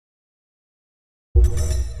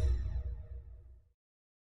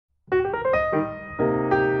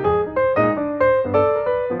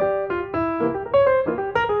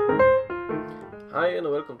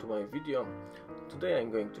welcome to my video. Today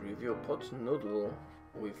I'm going to review pot noodle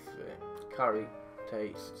with curry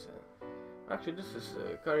taste. Actually, this is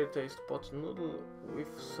curry taste pot noodle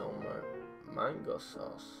with some mango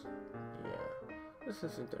sauce. Yeah, this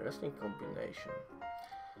is interesting combination.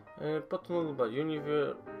 Pot noodle by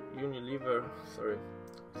Unilever. Sorry,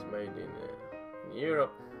 it's made in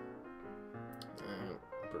Europe.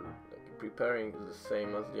 Preparing the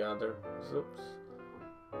same as the other soups.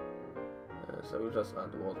 So you just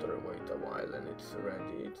add water, wait a while, and it's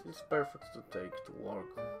ready. It's perfect to take to work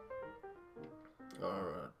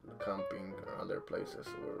or camping or other places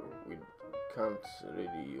where we can't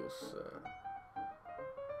really use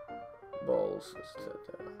bowls, etc.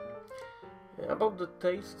 About the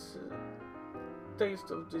taste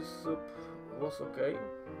of this soup was okay.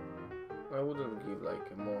 I wouldn't give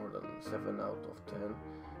like more than 7 out of 10.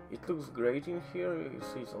 It looks great in here. You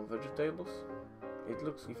see some vegetables. It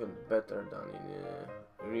looks even better than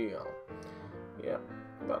in real. Yeah,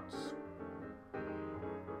 but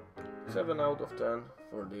 7 out of 10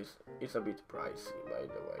 for this. It's a bit pricey, by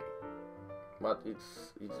the way, but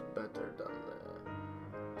it's better than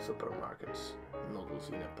supermarkets noodles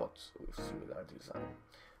in a pot with similar design.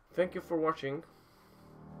 Thank you for watching.